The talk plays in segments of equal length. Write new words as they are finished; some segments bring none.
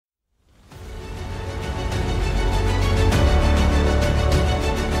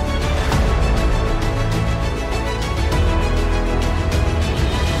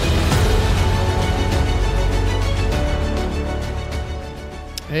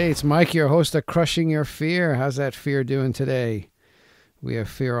Hey, it's Mike, your host of Crushing Your Fear. How's that fear doing today? We have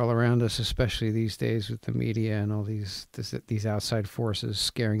fear all around us, especially these days with the media and all these outside forces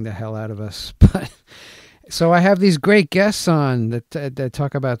scaring the hell out of us. But so I have these great guests on that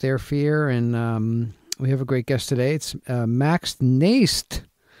talk about their fear, and we have a great guest today. It's Max Nijst,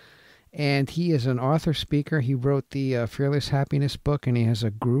 and he is an author, speaker. He wrote the Fearless Happiness book, and he has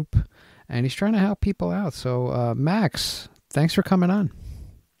a group, and he's trying to help people out. So, Max, thanks for coming on.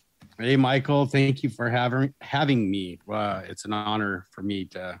 Hey, Michael, thank you for having me. It's an honor for me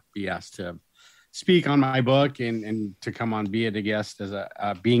to be asked to speak on my book and to come on, be a guest as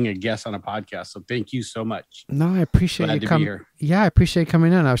being a guest on a podcast. So thank you so much. No, I appreciate you coming. Yeah, I appreciate you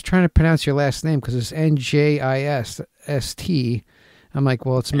coming in. I was trying to pronounce your last name because it's Nijst. I'm like,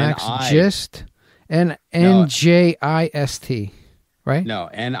 well, it's Max Nijst. Njist, right? No,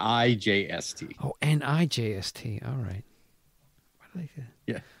 Nijst. Oh, Nijst. All right.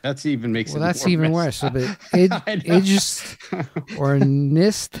 Yeah, that's even makes it. Well, that's even worse. So, but it just or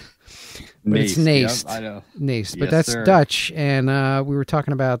Nist, but it's Nijst. Yep, I know. Nijst, but Yes, that's sir. Dutch. And we were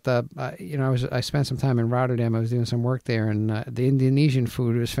talking about the. I spent some time in Rotterdam. I was doing some work there, and the Indonesian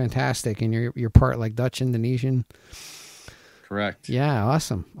food was fantastic. And you're part like Dutch Indonesian. Correct. Yeah,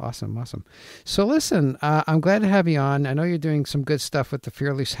 awesome. So listen, I'm glad to have you on. I know you're doing some good stuff with the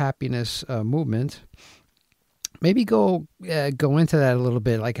Fearless Happiness movement. Maybe go into that a little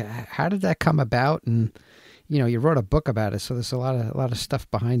bit. Like, how did that come about? And you wrote a book about it, so there's a lot of stuff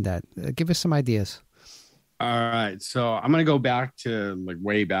behind that. Give us some ideas. All right, so I'm gonna go back to like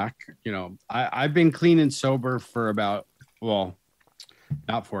way back. I've been clean and sober for for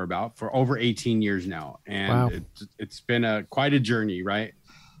over 18 years now, and Wow. it's been quite a journey, right?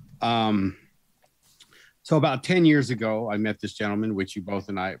 So about 10 years ago, I met this gentleman, which both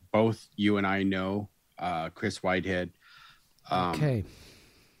you and I know. Chris Whitehead. Okay.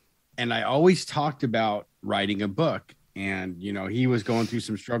 And I always talked about writing a book, and, he was going through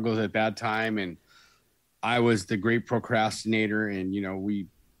some struggles at that time, and I was the great procrastinator, and, we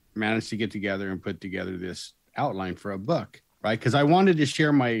managed to get together and put together this outline for a book, right? Because I wanted to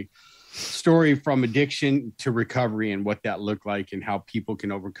share my story from addiction to recovery and what that looked like and how people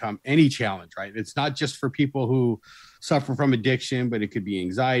can overcome any challenge, right? It's not just for people who suffer from addiction, but it could be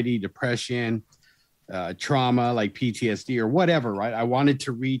anxiety, depression, trauma like PTSD or whatever, right? I wanted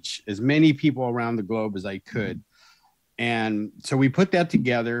to reach as many people around the globe as I could. And so we put that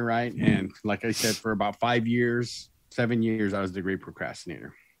together, right? And like I said, for about 7 years, I was the great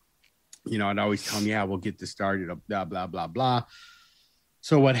procrastinator. I'd always tell them, yeah, we'll get this started, blah, blah, blah, blah.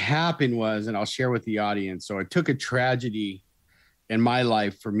 So what happened was, and I'll share with the audience, so it took a tragedy in my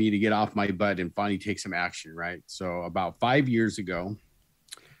life for me to get off my butt and finally take some action, right? So about 5 years ago,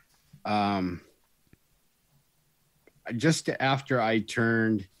 just after I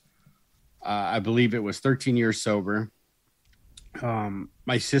turned, I believe it was 13 years sober,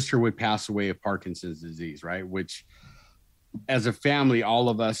 my sister would pass away of Parkinson's disease, right? Which, as a family, all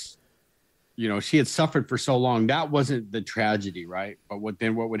of us, she had suffered for so long. That wasn't the tragedy, right? But what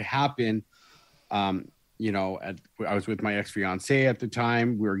would happen, I was with my ex-fiance at the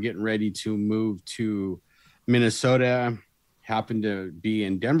time. We were getting ready to move to Minnesota. Happened to be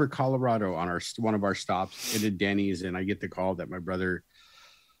in Denver, Colorado on one of our stops at a Denny's, and I get the call that my brother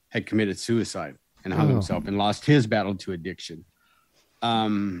had committed suicide and hung himself and lost his battle to addiction.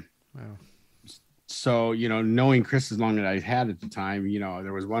 Wow. So, knowing Chris as long as I had at the time,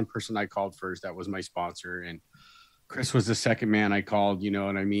 there was one person I called first. That was my sponsor, and Chris was the second man I called, you know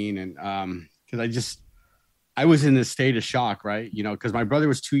what I mean? And because I was in this state of shock, right? Because my brother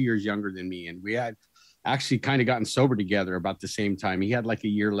was 2 years younger than me, and we had actually kind of gotten sober together about the same time. He had like a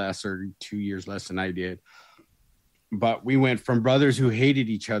year less or 2 years less than I did. But we went from brothers who hated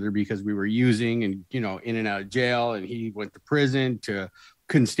each other because we were using and, in and out of jail, and he went to prison, to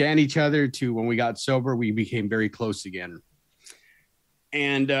couldn't stand each other, to when we got sober, we became very close again.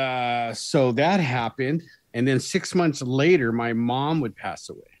 And so that happened. And then 6 months later, my mom would pass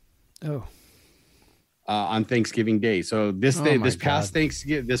away. Oh. On Thanksgiving Day. So this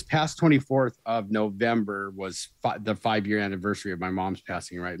 24th of November was the 5-year anniversary of my mom's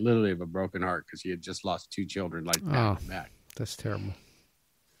passing, right? Literally of a broken heart, because she had just lost 2 children like that. That's terrible.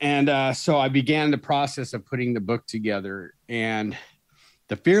 And so I began the process of putting the book together, and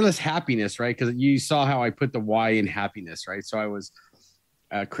the Fearless Happiness, right? Because you saw how I put the Y in happiness, right? So I was,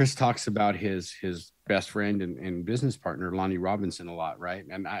 Chris talks about his best friend and business partner, Lonnie Robinson, a lot, right?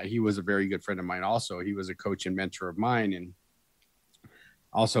 And he was a very good friend of mine also. He was a coach and mentor of mine, and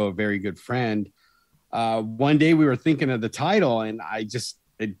also a very good friend. One day we were thinking of the title, and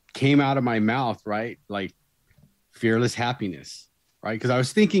it came out of my mouth, right? Like Fearless Happiness. right? Because I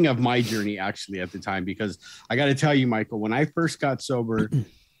was thinking of my journey actually at the time, because I got to tell you, Michael, when I first got sober,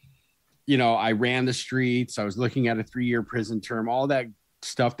 I ran the streets. I was looking at a 3-year prison term, all that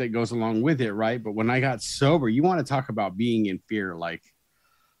stuff that goes along with it, right? But when I got sober, you want to talk about being in fear. Like,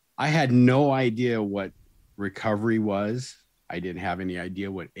 I had no idea what recovery was. I didn't have any idea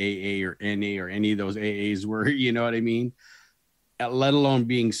what AA or NA or any of those AAs were, you know what I mean? Let alone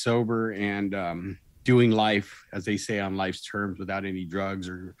being sober and doing life, as they say, on life's terms without any drugs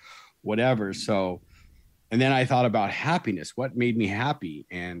or whatever. So, and then I thought about happiness. What made me happy?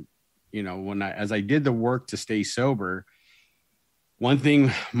 And, as I did the work to stay sober, one thing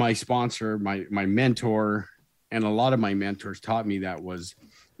my sponsor, my mentor, and a lot of my mentors taught me that was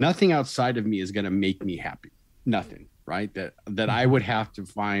nothing outside of me is going to make me happy. Nothing. Right. That I would have to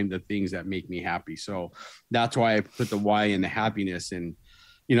find the things that make me happy. So that's why I put the why in the happiness. And,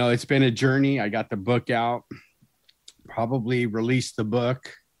 it's been a journey. I got the book out, probably released the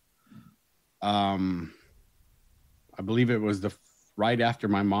book. I believe it was right after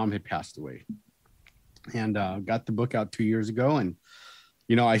my mom had passed away, and got the book out 2 years ago. And,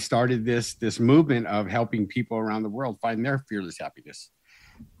 I started this movement of helping people around the world find their fearless happiness.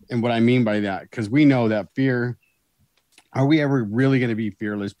 And what I mean by that, because we know that fear, are we ever really going to be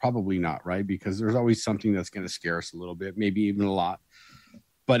fearless? Probably not, right? Because there's always something that's going to scare us a little bit, maybe even a lot.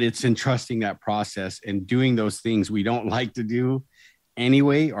 But it's in trusting that process and doing those things we don't like to do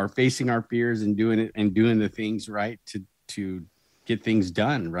anyway, or facing our fears and doing it and doing the things right to get things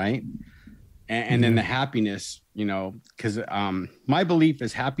done, right? And then the happiness, because my belief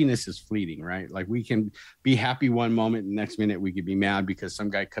is happiness is fleeting, right? Like, we can be happy one moment, and the next minute we could be mad because some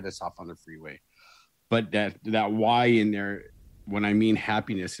guy cut us off on the freeway. But that why in there, when I mean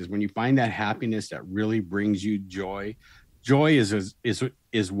happiness, is when you find that happiness that really brings you joy. Joy is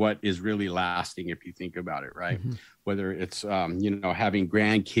what is really lasting, if you think about it, right? Mm-hmm. Whether it's having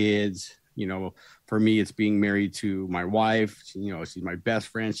grandkids, for me, it's being married to my wife. She's my best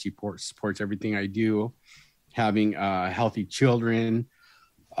friend. She supports everything I do. Having healthy children,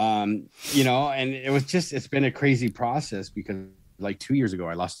 and it's been a crazy process, because like 2 years ago,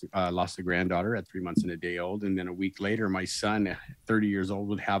 I lost a granddaughter at 3 months and a day old. And then a week later, my son, 30 years old,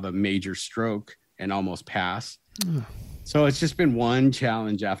 would have a major stroke and almost pass. So it's just been one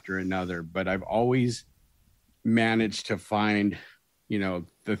challenge after another, but I've always managed to find,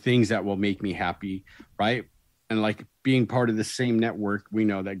 the things that will make me happy. Right. And like being part of the same network, we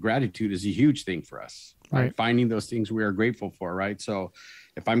know that gratitude is a huge thing for us, right? Finding those things we are grateful for. Right. So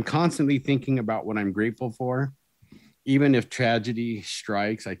if I'm constantly thinking about what I'm grateful for, even if tragedy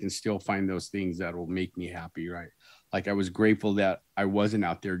strikes, I can still find those things that will make me happy, right? Like, I was grateful that I wasn't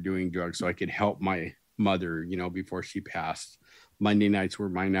out there doing drugs so I could help my mother, before she passed. Monday nights were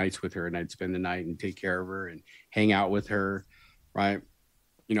my nights with her, and I'd spend the night and take care of her and hang out with her, right?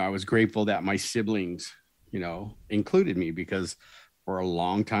 I was grateful that my siblings, included me, because for a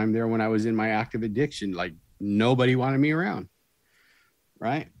long time there, when I was in my active addiction, like, nobody wanted me around,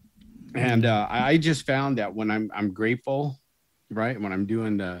 right? And I just found that when I'm grateful, right, when I'm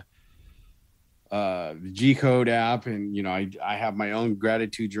doing the G Code app, and I have my own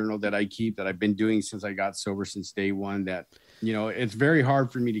gratitude journal that I keep, that I've been doing since I got sober, since day one, that it's very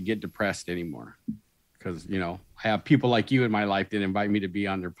hard for me to get depressed anymore, because I have people like you in my life that invite me to be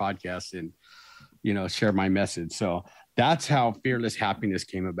on their podcast and share my message. So that's how Fearless Happiness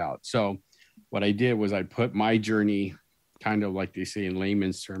came about. So what I did was I put my journey, kind of like they say in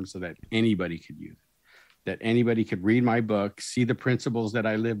layman's terms, so that anybody could use it, that anybody could read my book, see the principles that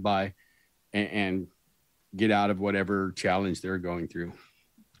I live by, and get out of whatever challenge they're going through.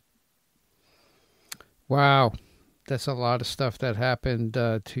 Wow. That's a lot of stuff that happened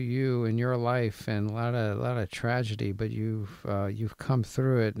to you in your life, and a lot of tragedy, but you've come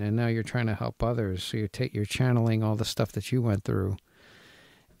through it, and now you're trying to help others. So you're channeling all the stuff that you went through.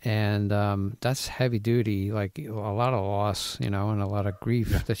 And that's heavy duty, like a lot of loss, and a lot of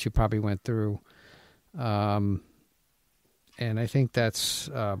grief that you probably went through. And I think that's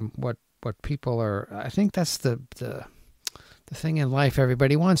what people are. I think that's the thing in life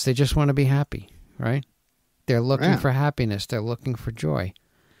everybody wants. They just want to be happy, right? They're looking for happiness. They're looking for joy.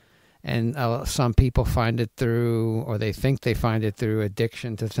 And some people find it through, or they think they find it through,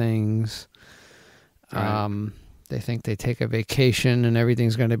 addiction to things. Right. They think they take a vacation and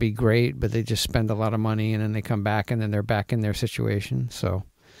everything's going to be great, but they just spend a lot of money, and then they come back and then they're back in their situation. So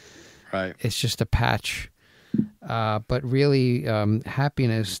it's just a patch. But really,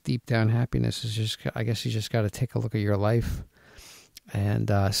 happiness, deep down happiness, is just, I guess you just got to take a look at your life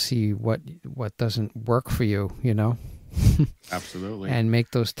and see what doesn't work for you, Absolutely. And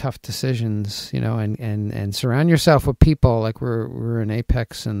make those tough decisions, you know, and surround yourself with people. Like we're in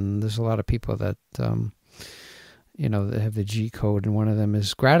Apex, and there's a lot of people that, you know, they have the G code, and one of them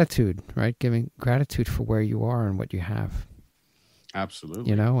is gratitude, right? Giving gratitude for where you are and what you have. Absolutely.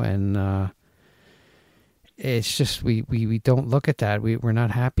 You know, and it's just we don't look at that. We're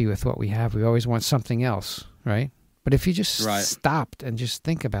not happy with what we have. We always want something else, right? But if you just stopped and just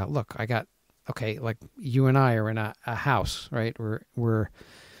think about, look, I got, okay, like you and I are in a house, right? We're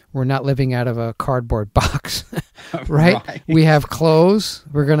not living out of a cardboard box, right? We have clothes.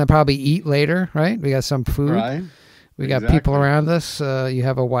 We're going to probably eat later, right? We got some food. Right. We got people around us. You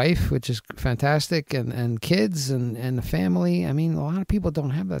have a wife, which is fantastic, and kids and the family. I mean, a lot of people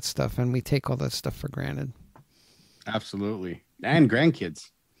don't have that stuff, and we take all that stuff for granted. Absolutely. And grandkids.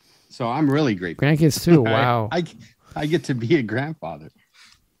 So I'm really grateful. Grandkids too. Wow. I get to be a grandfather.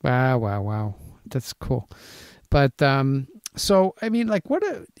 Wow. That's cool. But so I mean, like,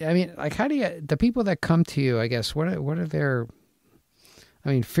 how do you, the people that come to you, I guess, what are their, I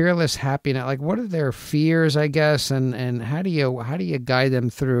mean, fearless happiness, like what are their fears, I guess, and how do you guide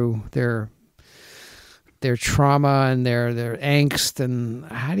them through their trauma and their angst, and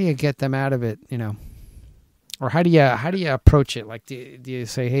how do you get them out of it, you know? Or how do you approach it? Like, do you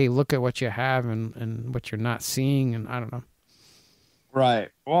say, hey, look at what you have and what you're not seeing? And I don't know. Right.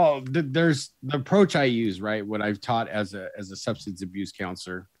 Well, there's the approach I use, right? What I've taught as a substance abuse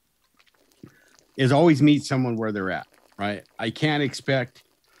counselor is always meet someone where they're at, right? I can't expect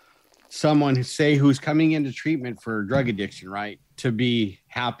someone who's coming into treatment for drug addiction, right, to be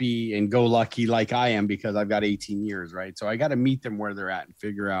happy and go lucky like I am because I've got 18 years, right? So I got to meet them where they're at and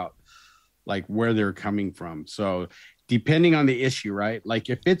figure out like where they're coming from. So depending on the issue, right? Like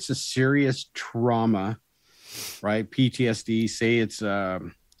if it's a serious trauma, right? PTSD, say it's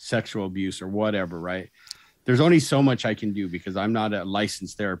sexual abuse or whatever, right? There's only so much I can do because I'm not a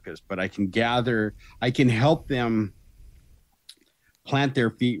licensed therapist, but I can help them plant their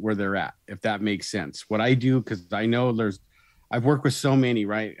feet where they're at, if that makes sense. What I do, because I know I've worked with so many,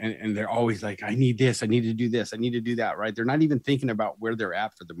 right? And they're always like, I need this, I need to do this, I need to do that, right? They're not even thinking about where they're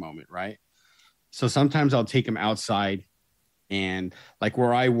at for the moment, right? So sometimes I'll take them outside, and like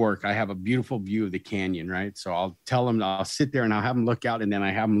where I work, I have a beautiful view of the canyon, right? So I'll tell them, I'll sit there and I'll have them look out, and then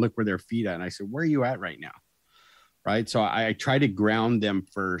I have them look where their feet are. And I said, where are you at right now? Right. So I try to ground them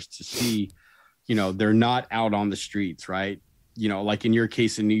first to see, you know, they're not out on the streets, right? You know, like in your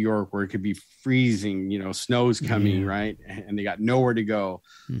case in New York, where it could be freezing, you know, snow's coming, right? And they got nowhere to go.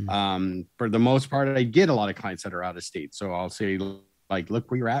 For the most part, I get a lot of clients that are out of state. So I'll say, like,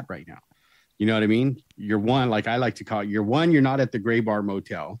 look where you're at right now. You know what I mean? You're one, like I like to call it, you're not at the Gray Bar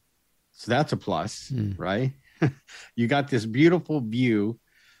Motel. So that's a plus, right? You got this beautiful view,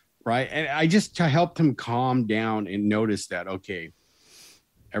 right? And I just to help them calm down and notice that, okay,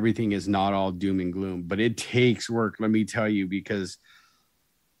 everything is not all doom and gloom, but it takes work, let me tell you, because,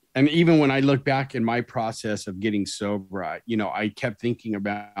 and even when I look back in my process of getting sober, I kept thinking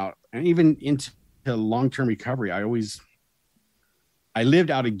about, and even into long-term recovery, I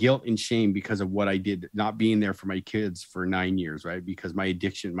lived out of guilt and shame because of what I did, not being there for my kids for 9 years, right? Because my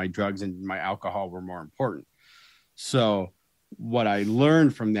addiction, my drugs and my alcohol were more important. So what I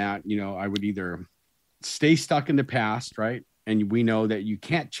learned from that, I would either stay stuck in the past, right? And we know that you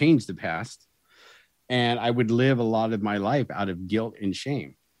can't change the past. And I would live a lot of my life out of guilt and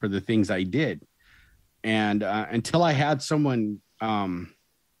shame for the things I did. And until I had someone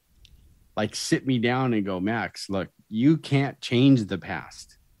like sit me down and go, Max, look, you can't change the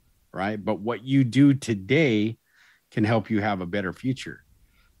past, right? But what you do today can help you have a better future,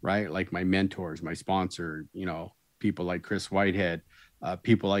 right? Like my mentors, my sponsor, people like Chris Whitehead,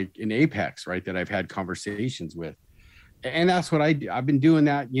 people like in Apex, right? That I've had conversations with. And that's what I do. I've been doing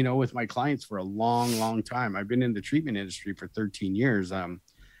that, with my clients for a long, long time. I've been in the treatment industry for 13 years.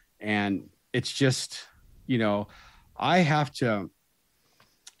 And it's just, I have to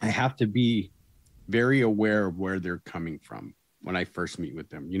be very aware of where they're coming from when I first meet with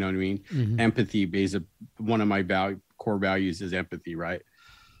them. You know what I mean? Mm-hmm. Empathy, one of my core values is empathy, right?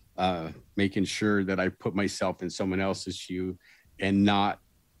 Making sure that I put myself in someone else's shoe and not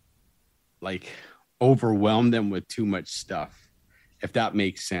like overwhelm them with too much stuff, if that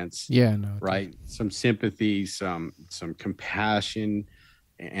makes sense. Yeah, no. Right. Some sympathy, some compassion,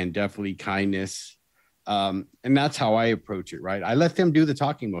 and definitely kindness. And that's how I approach it, right? I let them do the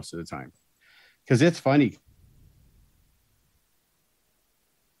talking most of the time. Because it's funny,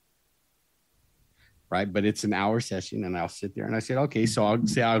 right? But it's an hour session, and I'll sit there and I said, okay, so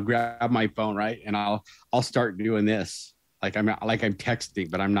I'll grab my phone, right? And I'll start doing this, like I'm texting,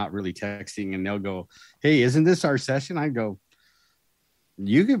 but I'm not really texting. And they'll go, "Hey, isn't this our session?" I go,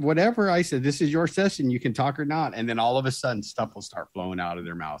 "You can whatever." I said, "This is your session. You can talk or not." And then all of a sudden, stuff will start flowing out of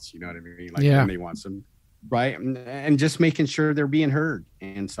their mouths. You know what I mean? Like when they want some, right? And just making sure they're being heard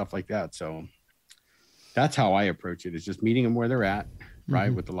and stuff like that. So that's how I approach it. Is just meeting them where they're at,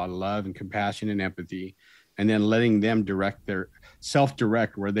 right, with a lot of love and compassion and empathy, and then letting them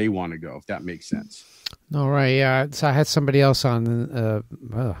self-direct where they want to go, if that makes sense. No, right. Yeah. So I had somebody else on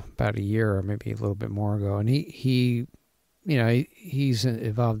about a year or maybe a little bit more ago, and he he's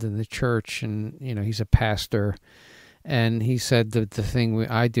involved in the church, and he's a pastor, and he said the thing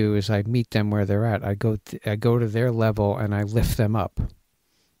I do is I meet them where they're at. I go to their level and I lift them up.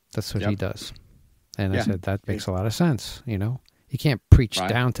 That's what he does. And I said that makes a lot of sense. You can't preach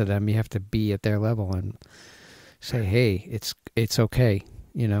down to them. You have to be at their level and say, "Hey, it's okay.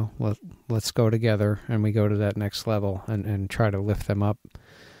 Let's go together," and we go to that next level and try to lift them up.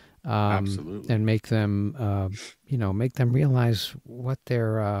 Absolutely. And make them, make them realize what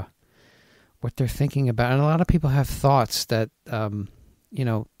they're thinking about. And a lot of people have thoughts that,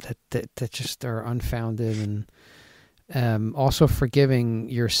 that just are unfounded, and also forgiving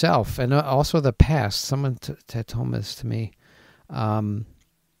yourself and also the past. Someone had told this to me.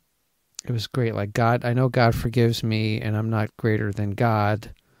 It was great. Like, God, I know God forgives me, and I'm not greater than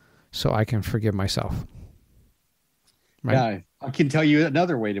God, so I can forgive myself. Right? Yeah, I can tell you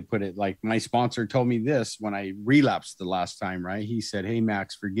another way to put it. Like, my sponsor told me this when I relapsed the last time, right? He said, "Hey,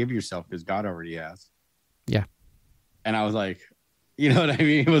 Max, forgive yourself because God already has." Yeah. And I was like, you know what I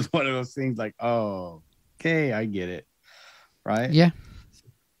mean? It was one of those things like, oh, okay, I get it. Right? Yeah.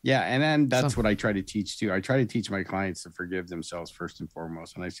 Yeah. And then that's what I try to teach too. I try to teach my clients to forgive themselves first and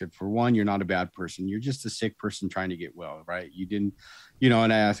foremost. And I said, for one, you're not a bad person. You're just a sick person trying to get well, right? You didn't,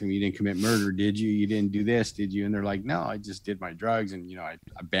 and I asked them, "You didn't commit murder, did you? You didn't do this, did you?" And they're like, "No, I just did my drugs. And, I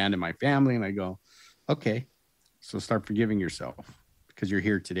abandoned my family." And I go, "Okay, so start forgiving yourself because you're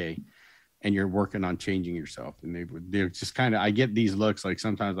here today and you're working on changing yourself." And they're just kind of, I get these looks like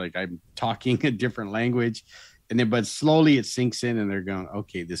sometimes like I'm talking a different language. And then, but slowly it sinks in and they're going,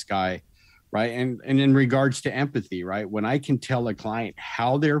 "Okay, this guy," right? And in regards to empathy, right? When I can tell a client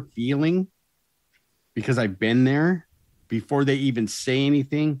how they're feeling because I've been there before they even say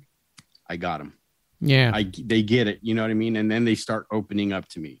anything, I got them. Yeah. They get it. You know what I mean? And then they start opening up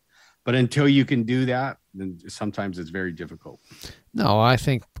to me. But until you can do that, then sometimes it's very difficult. No, I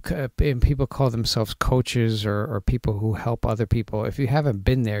think people call themselves coaches or people who help other people. If you haven't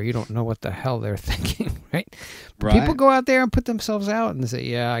been there, you don't know what the hell they're thinking, right? But people go out there and put themselves out and say,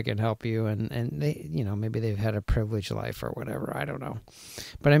 "Yeah, I can help you," and they, maybe they've had a privileged life or whatever. I don't know,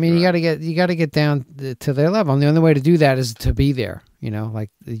 but I mean, you got to get down to their level, and the only way to do that is to be there.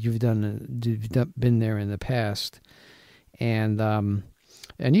 Like you've been there in the past, and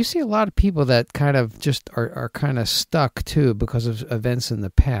you see a lot of people that kind of just are kind of stuck too because of events in the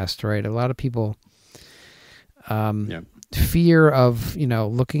past, right? A lot of people fear of,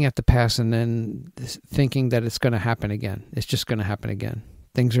 looking at the past and then thinking that it's going to happen again. It's just going to happen again.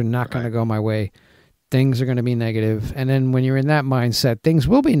 Things are not going to go my way. Things are going to be negative. And then when you're in that mindset, things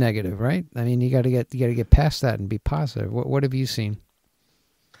will be negative, right? I mean, you got to get past that and be positive. What have you seen?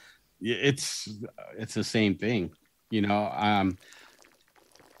 It's the same thing,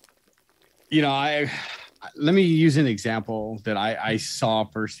 let me use an example that I saw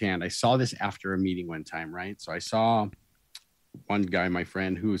firsthand. I saw this after a meeting one time, right? So I saw one guy, my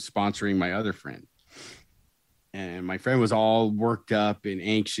friend, who was sponsoring my other friend. And my friend was all worked up and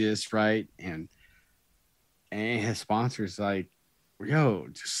anxious, right? And his sponsor's like, "Yo,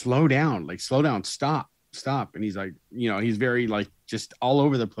 just slow down, stop. And he's like, he's very like just all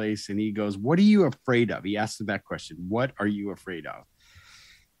over the place. And he goes, "What are you afraid of?" He asked that question. "What are you afraid of?"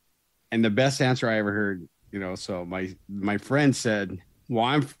 And the best answer I ever heard, so my friend said, "Well,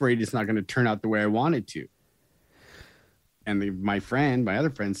 I'm afraid it's not going to turn out the way I want it to." And my other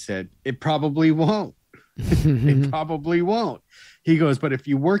friend said, "It probably won't." It probably won't. He goes, "But if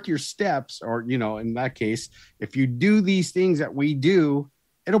you work your steps, or, in that case, if you do these things that we do,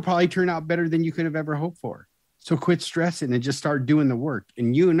 it'll probably turn out better than you could have ever hoped for. So quit stressing and just start doing the work."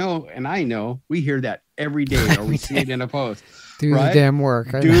 And and I know we hear that every day, or we see it in a post. Do the damn work.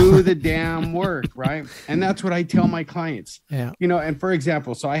 Do the damn work, right? And that's what I tell my clients. Yeah. And for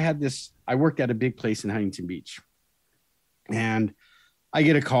example, so I worked at a big place in Huntington Beach. And I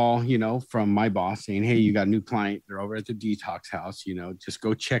get a call, from my boss saying, "Hey, you got a new client. They're over at the detox house, just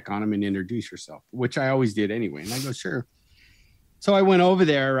go check on them and introduce yourself," which I always did anyway. And I go, "Sure." So I went over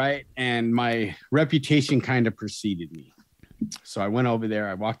there, right? And my reputation kind of preceded me. So I went over there.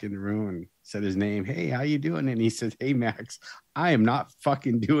 I walked in the room and said his name. Hey, how you doing? And he said, hey, Max, I am not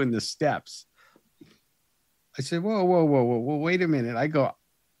fucking doing the steps. I said, whoa, wait a minute. I go,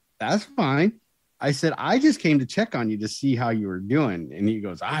 that's fine. I said, I just came to check on you to see how you were doing. And he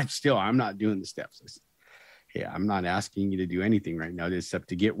goes, I'm not doing the steps. I said, hey, I'm not asking you to do anything right now except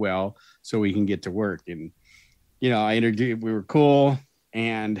to get well so we can get to work. And, I introduced, we were cool.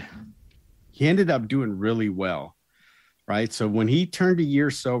 And he ended up doing really well. Right. So when he turned a year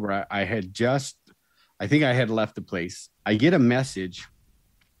sober, I think I had left the place. I get a message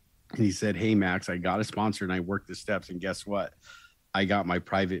and he said, hey, Max, I got a sponsor and I worked the steps. And guess what? I got my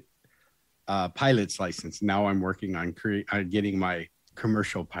private pilot's license. Now I'm working on getting my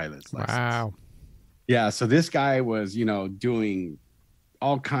commercial pilot's license. Wow. Yeah. So this guy was, doing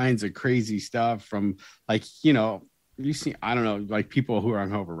all kinds of crazy stuff from like, you see, I don't know, like people who are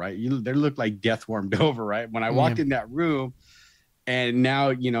hungover, right? They look like death warmed over, right? When I walked in that room, and now,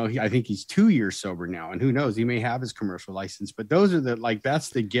 I think he's 2 years sober now, and who knows, he may have his commercial license. But those are that's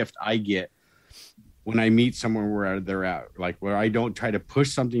the gift I get when I meet someone where they're at, like where I don't try to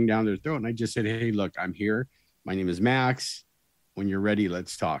push something down their throat, and I just said, hey, look, I'm here. My name is Max. When you're ready,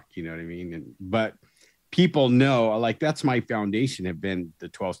 let's talk. You know what I mean? But people know, like, that's my foundation, have been the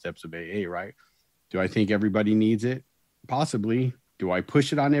 12 steps of AA, right? Do I think everybody needs it? Possibly. Do I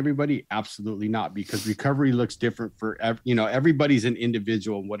push it on everybody? Absolutely not, because recovery looks different for everybody's an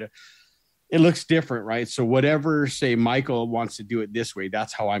individual. It looks different, right? So whatever, say Michael wants to do it this way,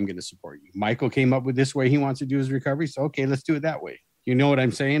 that's how I'm going to support you. Michael came up with this way he wants to do his recovery, so okay, let's do it that way. You know what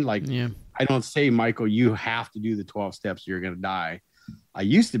I'm saying? Like, yeah. I don't say, Michael, you have to do the 12 steps, you're going to die. I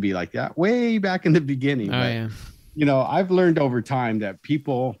used to be like that way back in the beginning. But, I've learned over time that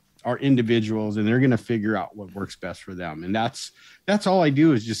people are individuals and they're going to figure out what works best for them. And that's all I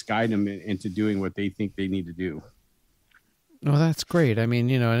do, is just guide them into doing what they think they need to do. Well, that's great. I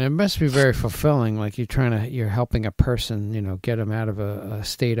mean, and it must be very fulfilling. Like you're helping a person, get them out of a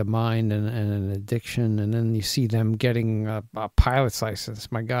state of mind and an addiction. And then you see them getting a pilot's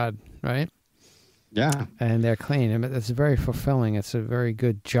license. My God. Right. Yeah. And they're clean. I mean, it's very fulfilling. It's a very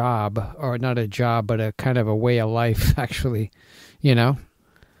good job, or not a job, but a kind of a way of life, actually,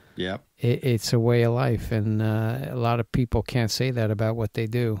 Yep. It's a way of life, and a lot of people can't say that about what they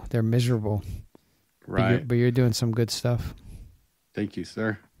do. They're miserable. Right. But you're doing some good stuff. Thank you,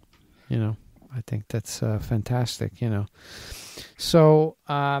 sir. I think that's fantastic, So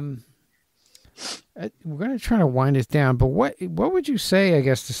we're going to try to wind this down, but what would you say, I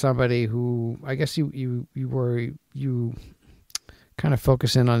guess, to somebody who, I guess you kind of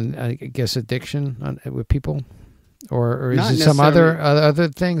focus in on, I guess, addiction with people? Or is it some other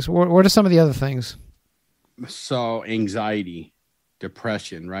things? What are some of the other things? So anxiety,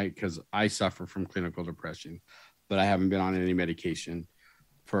 depression, right? Because I suffer from clinical depression, but I haven't been on any medication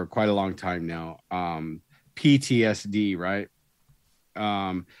for quite a long time now. PTSD, right?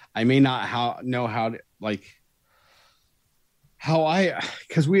 I may not know how to, like,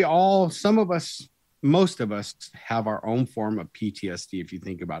 because most of us have our own form of PTSD. If you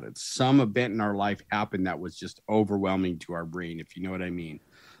think about it, some event in our life happened that was just overwhelming to our brain, if you know what I mean.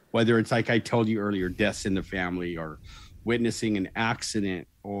 Whether it's like I told you earlier, deaths in the family, or witnessing an accident,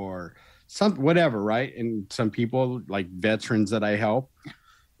 or whatever, right? And some people, like veterans that I help,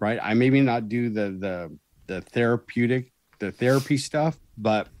 right? I maybe not do the therapy stuff,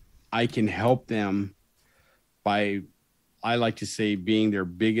 but I can help them by, I like to say, being their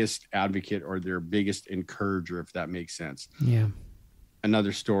biggest advocate or their biggest encourager, if that makes sense. Yeah.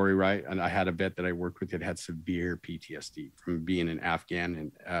 Another story, right? And I had a vet that I worked with that had severe PTSD from being an Afghan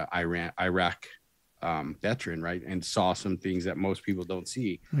and Iraq veteran, right? And saw some things that most people don't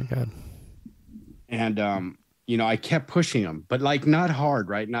see. Oh my God. And, I kept pushing him, but like not hard,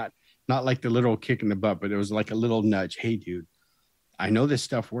 right? Not like the little kick in the butt, but it was like a little nudge. Hey, dude, I know this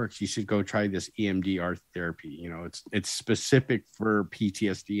stuff works. You should go try this EMDR therapy. It's specific for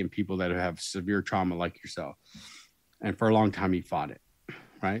PTSD and people that have severe trauma like yourself. And for a long time, he fought it.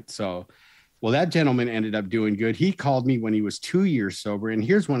 Right. So, well, that gentleman ended up doing good. He called me when he was 2 years sober. And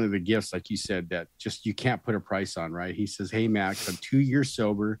here's one of the gifts, like you said, that just you can't put a price on. Right. He says, hey, Max, I'm 2 years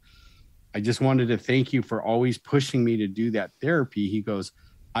sober. I just wanted to thank you for always pushing me to do that therapy. He goes,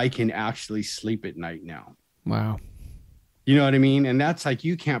 I can actually sleep at night now. Wow. You know what I mean? And that's like,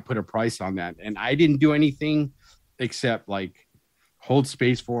 you can't put a price on that. And I didn't do anything except like hold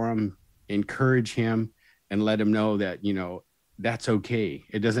space for him, encourage him, and let him know that, that's okay.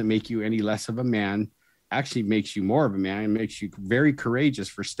 It doesn't make you any less of a man. Actually makes you more of a man. It makes you very courageous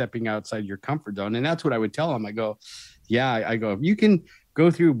for stepping outside your comfort zone. And that's what I would tell him. I go, if you can go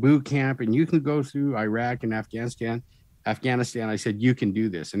through boot camp and you can go through Iraq and Afghanistan, Afghanistan. I said, you can do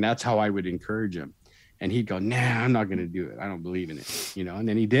this. And that's how I would encourage him. And he'd go, nah, I'm not going to do it. I don't believe in it, you know, and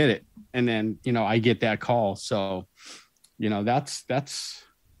then he did it. And then, you know, I get that call. So, you know,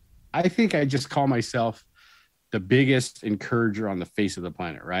 I think I just call myself the biggest encourager on the face of the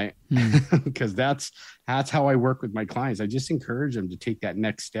planet, right? Because that's how I work with my clients. I just encourage them to take that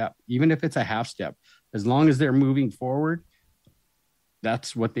next step, even if it's a half step. As long as they're moving forward,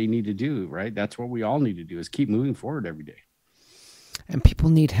 that's what they need to do, right? That's what we all need to do, is keep moving forward every day. And people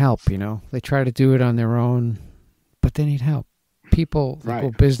need help, you know. They try to do it on their own, but they need help. People, Right.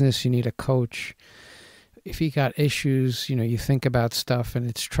 well, business, you need a coach. If you got issues, you know, you think about stuff and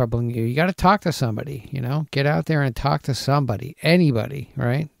it's troubling you, you got to talk to somebody, you know, get out there and talk to somebody, anybody,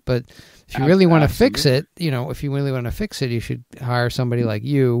 right? But if you really want to fix it, you know, if you really want to fix it, you should hire somebody like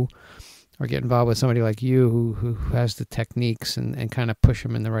you, or get involved with somebody like you who has the techniques and kind of push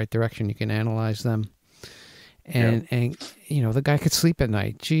them in the right direction. You can analyze them. And, you know, the guy could sleep at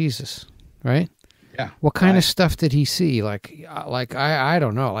night. Jesus, right? Yeah. What kind of stuff did he see? Like I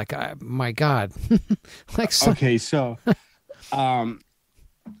don't know. My God. Okay. So,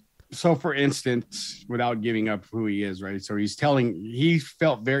 so for instance, without giving up who he is, right? So he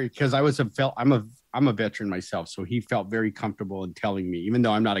felt very, because I'm a veteran myself. So he felt very comfortable in telling me, even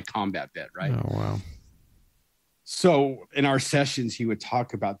though I'm not a combat vet, right? Oh, wow. So in our sessions, he would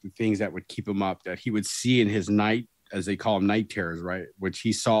talk about the things that would keep him up, that he would see in his night, as they call them, night terrors, right? Which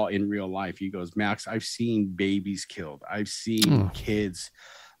he saw in real life. He goes, Max, I've seen babies killed. I've seen kids.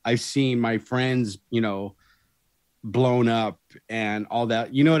 I've seen my friends, you know, blown up and all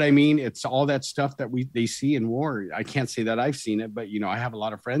that. You know what I mean? It's all that stuff that they see in war. I can't say that I've seen it, but, you know, I have a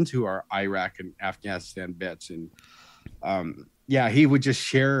lot of friends who are Iraq and Afghanistan vets. And he would just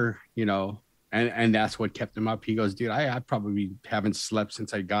share, you know, and that's what kept him up. He goes, dude, I probably haven't slept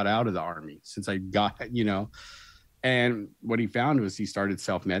since I got out of the Army, since I got, you know. And what he found was he started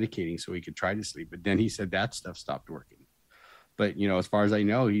self-medicating so he could try to sleep. But then he said that stuff stopped working. But, you know, as far as I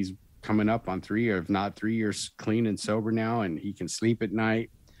know, he's coming up on 3, or if not 3 years clean and sober now, and he can sleep at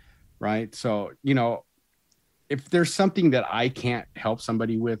night. Right. So, you know, if there's something that I can't help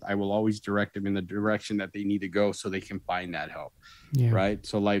somebody with, I will always direct them in the direction that they need to go so they can find that help. Yeah. Right.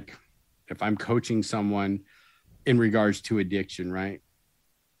 So like if I'm coaching someone in regards to addiction, right,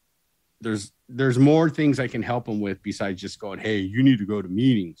 there's more things I can help them with besides just going, hey, you need to go to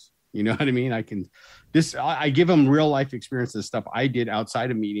meetings. You know what I mean? I give them real life experiences, stuff I did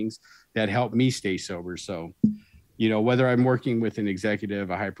outside of meetings that helped me stay sober. So, you know, whether I'm working with an executive,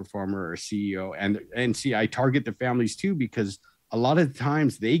 a high performer, or a CEO, and see, I target the families too, because a lot of the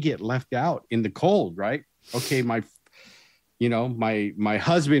times they get left out in the cold, right? Okay, my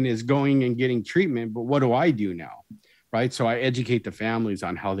husband is going and getting treatment, but what do I do now? Right. So I educate the families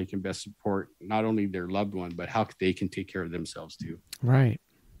on how they can best support not only their loved one, but how they can take care of themselves too. Right.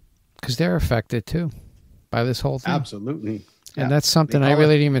 Because they're affected too by this whole thing. Absolutely. And that's something I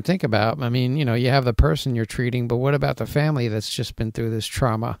really didn't even think about. I mean, you know, you have the person you're treating, but what about the family that's just been through this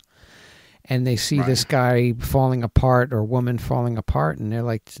trauma, and they see this guy falling apart or woman falling apart, and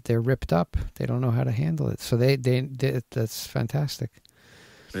they're ripped up. They don't know how to handle it. So they that's fantastic.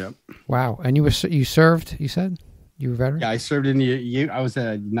 Yep. Wow. And you served, you said? You were a veteran? Yeah, I served I was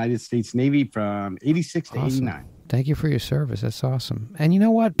a United States Navy from 86 to 89. Thank you for your service. That's awesome. And you know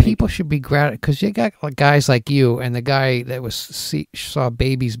what? People should be grateful, because you got guys like you and the guy that saw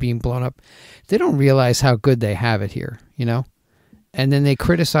babies being blown up. They don't realize how good they have it here, you know? And then they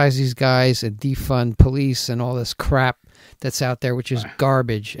criticize these guys and defund police and all this crap that's out there, which is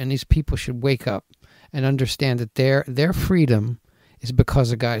garbage. And these people should wake up and understand that their freedom is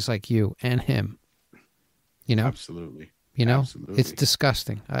because of guys like you and him. You know? Absolutely. You know? Absolutely. It's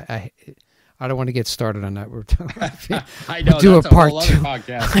disgusting. I don't want to get started on that. I know. Do a part 2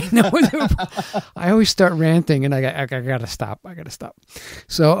 podcast. I know. I always start ranting, and I gotta stop.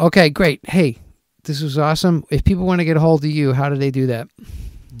 So, okay, great. Hey, this was awesome. If people want to get a hold of you, how do they do that?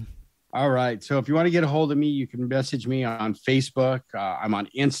 All right. So if you want to get a hold of me, you can message me on Facebook. I'm on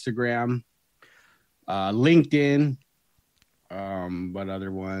Instagram, LinkedIn. What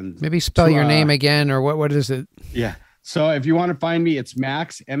other ones? Maybe spell your name again, or what is it? Yeah. So if you want to find me, it's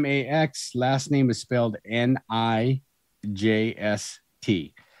Max, M-A-X. Last name is spelled Nijst.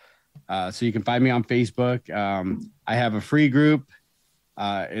 So you can find me on Facebook. I have a free group.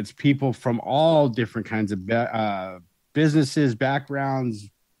 It's people from all different kinds of businesses, backgrounds,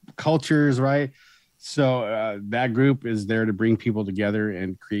 cultures, right? So that group is there to bring people together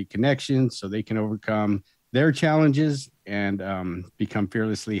and create connections so they can overcome their challenges and become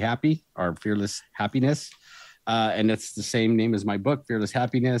fearlessly happy, or fearless happiness. And that's the same name as my book, Fearless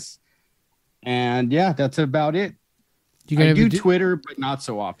Happiness. And yeah, that's about it. I do Twitter, but not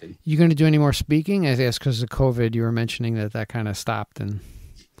so often. You going to do any more speaking? I guess because of COVID, you were mentioning that kind of stopped. And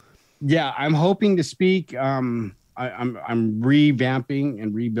yeah, I'm hoping to speak. I'm revamping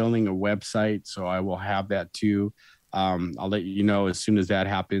and rebuilding a website, so I will have that too. I'll let you know as soon as that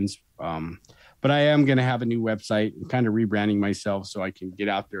happens. But I am going to have a new website and kind of rebranding myself so I can get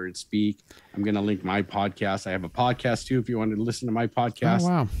out there and speak. I'm going to link my podcast. I have a podcast too, if you want to listen to my podcast. Oh,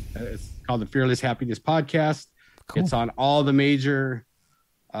 wow. It's called the Fearless Happiness Podcast. Cool. It's on all the major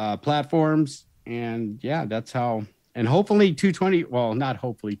platforms. And yeah, that's how, and hopefully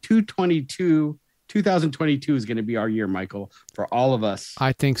 2022 is going to be our year, Michael, for all of us.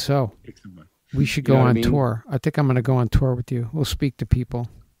 I think so. We should go on tour. I think I'm going to go on tour with you. We'll speak to people.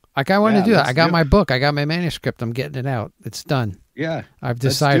 Like, I want to do that. I got my book. I got my manuscript. I'm getting it out. It's done. Yeah. I've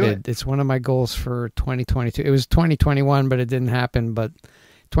decided it's one of my goals for 2022. It was 2021, but it didn't happen. But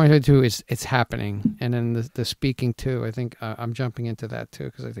 2022 it's happening. And then the speaking too. I think I'm jumping into that too,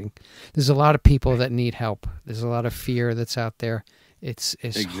 because I think there's a lot of people that need help. There's a lot of fear that's out there. It's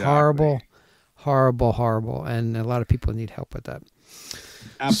exactly. horrible, and a lot of people need help with that.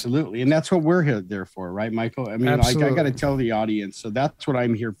 Absolutely. And that's what we're there for, right, Michael? I mean, I got to tell the audience. So that's what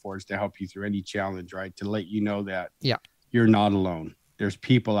I'm here for, is to help you through any challenge, right? To let you know that you're not alone. There's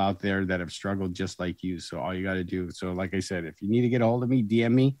people out there that have struggled just like you. So all you got to do. So like I said, if you need to get a hold of me,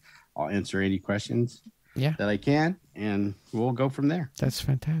 DM me. I'll answer any questions that I can, and we'll go from there. That's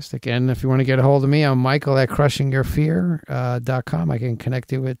fantastic. And if you want to get a hold of me, I'm Michael at crushingyourfear.com. I can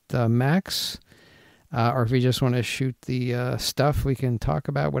connect you with Max. Or if you just want to shoot the stuff, we can talk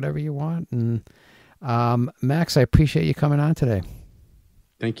about whatever you want. And Max, I appreciate you coming on today.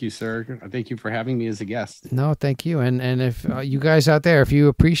 Thank you, sir. Thank you for having me as a guest. No, thank you. And if you guys out there, if you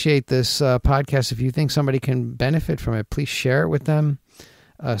appreciate this podcast, if you think somebody can benefit from it, please share it with them.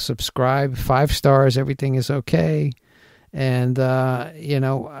 Subscribe, 5 stars. Everything is okay. And,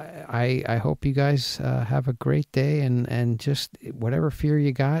 I hope you guys have a great day, and just whatever fear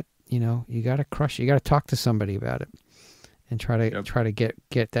you got, you got to crush it. You got to talk to somebody about it and try to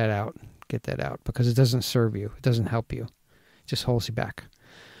get that out. Get that out, because it doesn't serve you. It doesn't help you. It just holds you back.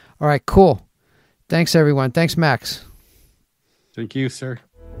 All right, cool. Thanks, everyone. Thanks, Max. Thank you, sir.